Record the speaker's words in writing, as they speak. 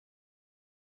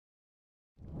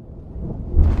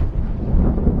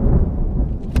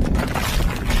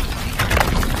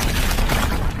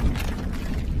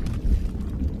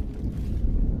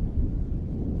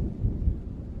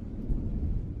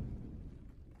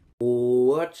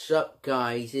What's up,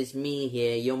 guys? It's me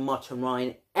here, your Martin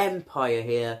Ryan Empire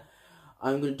here.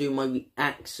 I'm going to do my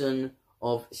reaction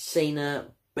of Shayna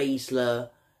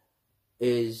Baszler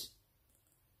and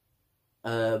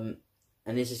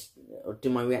this is, do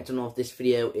my reaction of this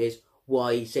video is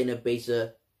why Shayna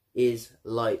Baszler is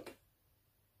like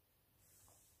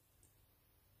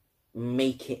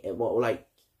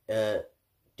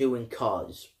doing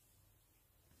cars.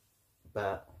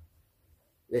 But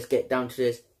let's get down to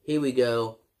this. Here we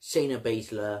go. Shayna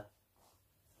Baszler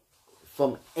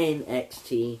from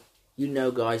NXT. You know,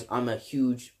 guys, I'm a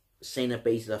huge Shayna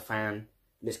Baszler fan.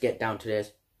 Let's get down to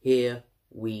this. Here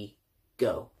we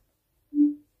go.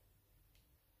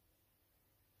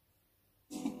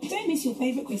 Don't miss your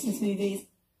favourite Christmas movies.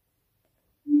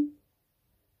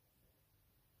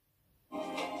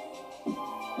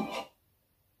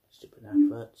 Stupid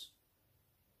adverts.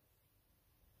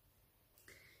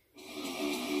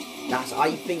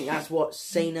 I think that's what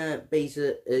Shayna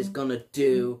Baszler is gonna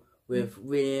do with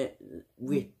Rhea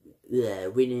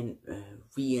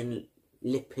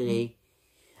Ripley,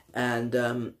 and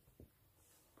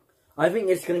I think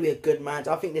it's gonna be a good match.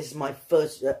 I think this is my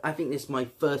first. I think this is my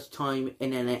first time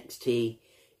in NXT,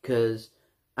 because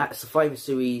at Survivor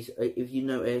Series, if you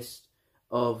noticed,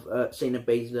 of Shayna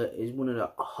Baszler is one of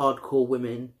the hardcore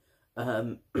women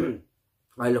I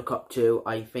look up to.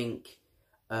 I think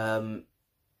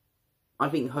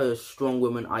her a strong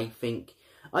woman. I think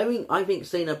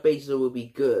Shayna Baszler will be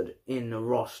good in the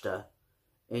roster.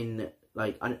 I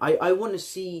want to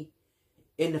see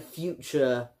in the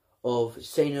future of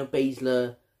Shayna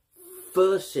Baszler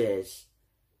versus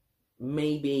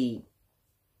maybe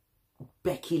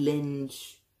Becky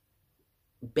Lynch,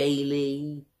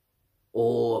 Bayley,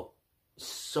 or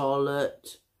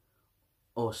Charlotte,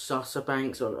 or Sasha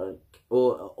Banks, or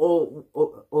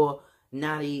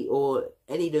Natty, or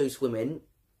any of those women,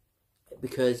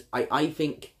 because I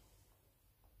think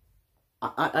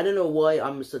I don't know why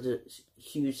I'm such a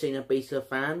huge Shayna Baszler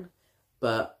fan,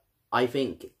 but I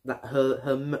think that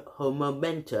her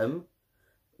momentum,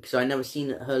 because I never seen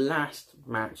her last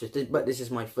matches, but this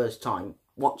is my first time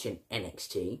watching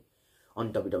NXT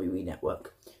on WWE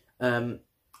Network. I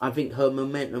think her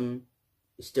momentum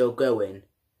is still going,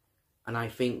 and I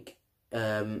think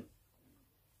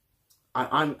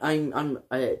I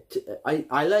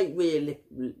like Rhea.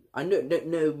 I don't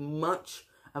know much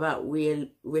about Rhea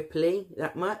Ripley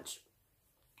that much,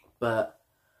 but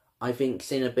I think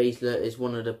Shayna Baszler is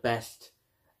one of the best,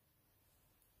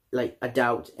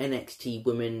 adult NXT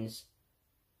women's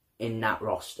in that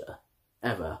roster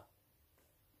ever.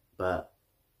 But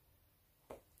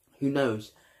who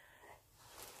knows?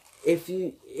 If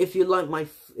you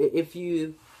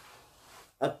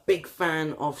a big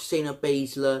fan of Shayna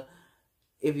Baszler,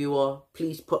 if you are,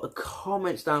 please put the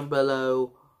comments down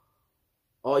below.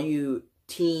 Are you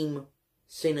Team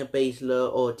Shayna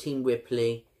Baszler or Team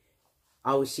Ripley?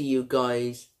 I will see you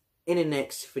guys in the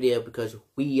next video, because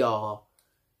we are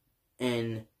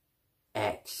NXT.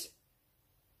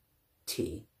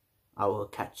 I will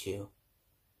catch you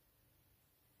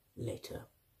later.